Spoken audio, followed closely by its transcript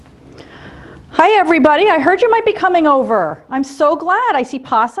Hi everybody, I heard you might be coming over. I'm so glad. I see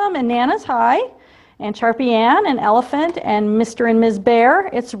Possum and Nana's, hi, and Sharpie Ann and Elephant and Mr. and Ms. Bear.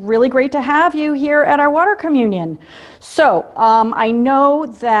 It's really great to have you here at our water communion. So I know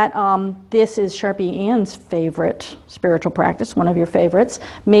that this is Sharpie Ann's favorite spiritual practice, one of your favorites.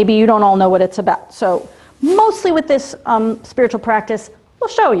 Maybe you don't all know what it's about. So mostly with this spiritual practice, we'll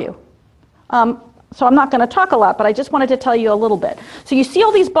show you. So I'm not going to talk a lot, but I just wanted to tell you a little bit. So you see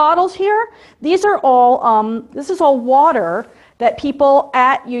all these bottles here? These are all, this is all water that people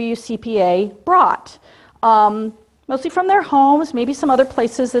at UUCPA brought. Mostly from their homes, maybe some other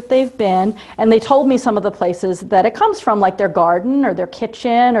places that they've been, and they told me some of the places that it comes from, like their garden or their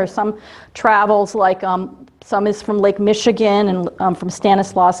kitchen, or some travels, like some is from Lake Michigan and from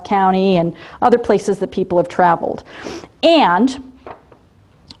Stanislaus County and other places that people have traveled. And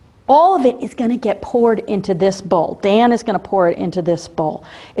all of it is going to get poured into this bowl. Dan is going to pour it into this bowl.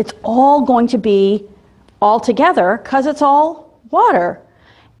 It's all going to be all together because it's all water.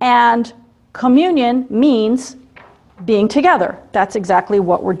 And communion means being together. That's exactly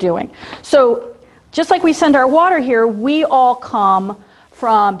what we're doing. So just like we send our water here, we all come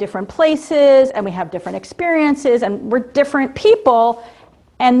from different places and we have different experiences and we're different people.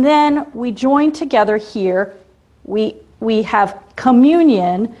 And then we join together here. We have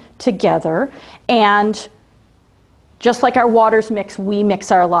communion together, and just like our waters mix, we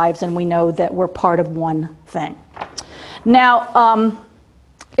mix our lives, and we know that we're part of one thing. Now,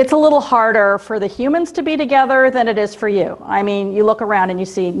 it's a little harder for the humans to be together than it is for you. I mean, you look around and you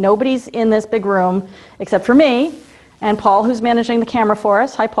see nobody's in this big room except for me and Paul, who's managing the camera for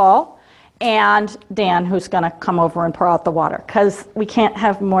us. Hi, Paul. And Dan, who's going to come over and pour out the water, because we can't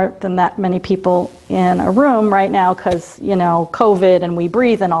have more than that many people in a room right now because, you know, COVID and we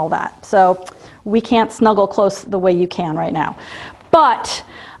breathe and all that. So we can't snuggle close the way you can right now. But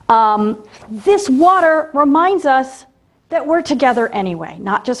this water reminds us that we're together anyway,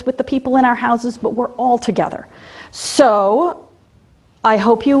 not just with the people in our houses, but we're all together. So I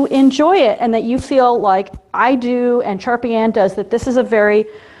hope you enjoy it and that you feel like I do and Sharpie Ann does, that this is a very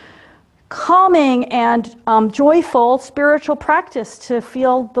calming and joyful spiritual practice to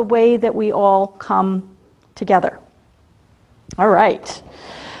feel the way that we all come together. All right.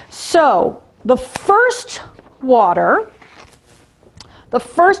 So the first water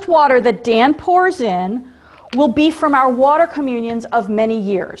that Dan pours in will be from our water communions of many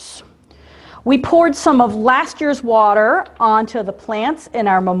years. We poured some of last year's water onto the plants in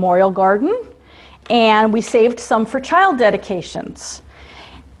our memorial garden, and we saved some for child dedications.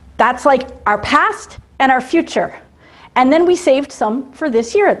 That's like our past and our future. And then we saved some for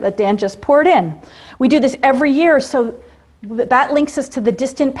this year that Dan just poured in. We do this every year, so that links us to the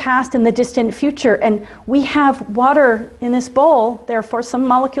distant past and the distant future. And we have water in this bowl, therefore some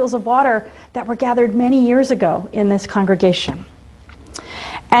molecules of water that were gathered many years ago in this congregation.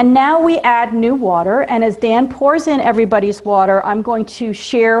 And now we add new water, and as Dan pours in everybody's water, I'm going to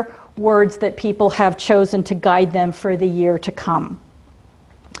share words that people have chosen to guide them for the year to come.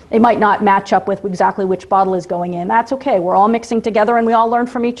 They might not match up with exactly which bottle is going in. That's okay. We're all mixing together and we all learn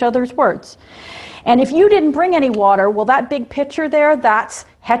from each other's words. And if you didn't bring any water, well, that big pitcher there, that's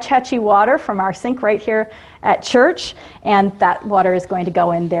Hetch Hetchy water from our sink right here at church. And that water is going to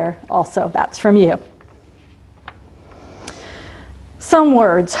go in there also. That's from you. Some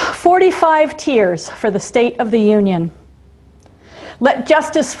words. 45 tears for the State of the Union. Let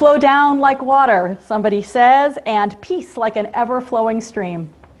justice flow down like water, somebody says, and peace like an ever-flowing stream,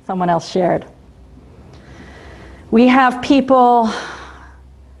 someone else shared. We have people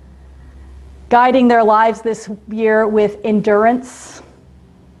guiding their lives this year with endurance,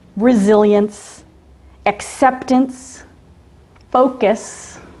 resilience, acceptance,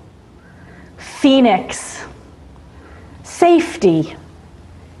 focus, phoenix, safety,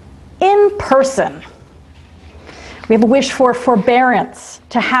 in person. We have a wish for forbearance,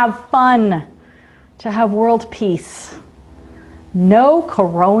 to have fun, to have world peace. No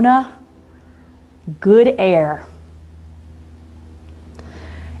corona, good air.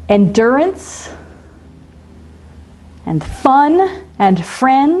 Endurance and fun and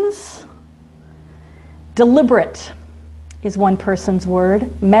friends. Deliberate is one person's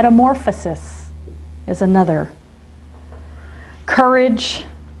word. Metamorphosis is another. Courage,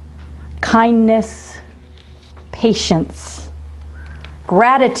 kindness, patience,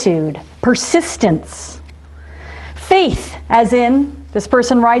 gratitude, persistence, faith, as in, this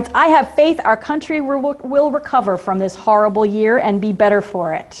person writes, I have faith our country will recover from this horrible year and be better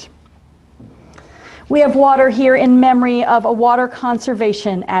for it. We have water here in memory of a water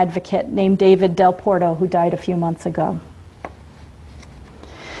conservation advocate named David Del Porto, who died a few months ago.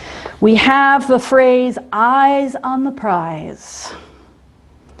 We have the phrase, eyes on the prize.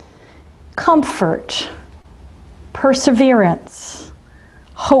 Comfort, perseverance,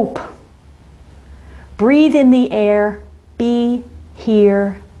 hope. Breathe in the air, be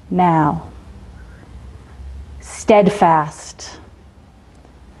here now. Steadfast,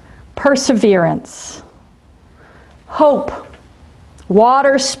 perseverance, hope.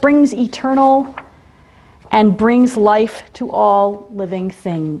 Water springs eternal and brings life to all living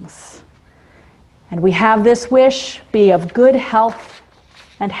things. And we have this wish, be of good health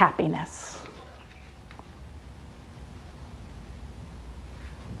and happiness.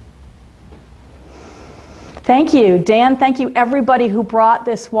 Thank you, Dan. Thank you, everybody who brought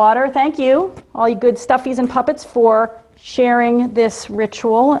this water. Thank you, all you good stuffies and puppets, for sharing this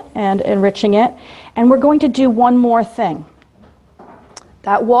ritual and enriching it. And we're going to do one more thing.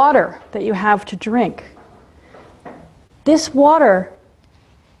 That water that you have to drink, this water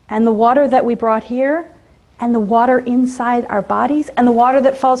and the water that we brought here and the water inside our bodies and the water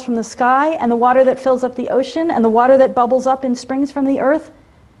that falls from the sky and the water that fills up the ocean and the water that bubbles up in springs from the earth,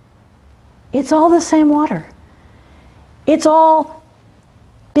 it's all the same water. It's all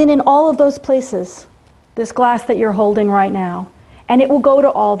been in all of those places, this glass that you're holding right now, and it will go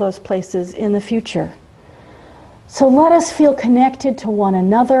to all those places in the future. So let us feel connected to one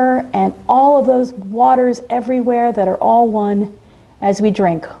another and all of those waters everywhere that are all one as we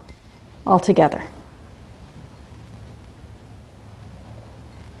drink all together.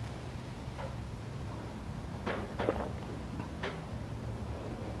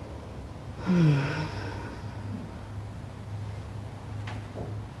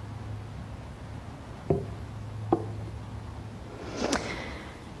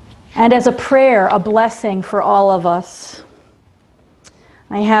 And as a prayer, a blessing for all of us,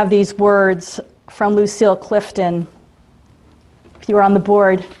 I have these words from Lucille Clifton. If you were on the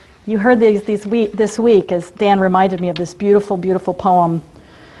board, you heard this week as Dan reminded me of this beautiful, beautiful poem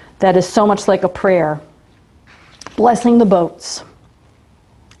that is so much like a prayer. Blessing the boats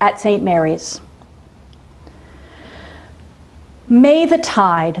at St. Mary's. May the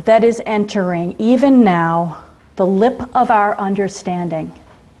tide that is entering even now the lip of our understanding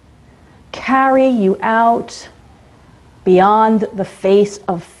carry you out beyond the face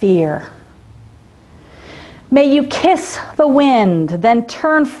of fear. May you kiss the wind, then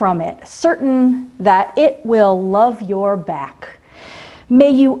turn from it, certain that it will love your back. May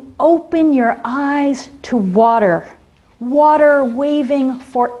you open your eyes to water, water waving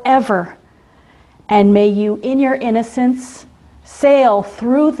forever. And may you, in your innocence, sail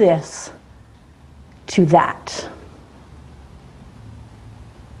through this to that.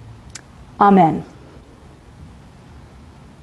 Amen.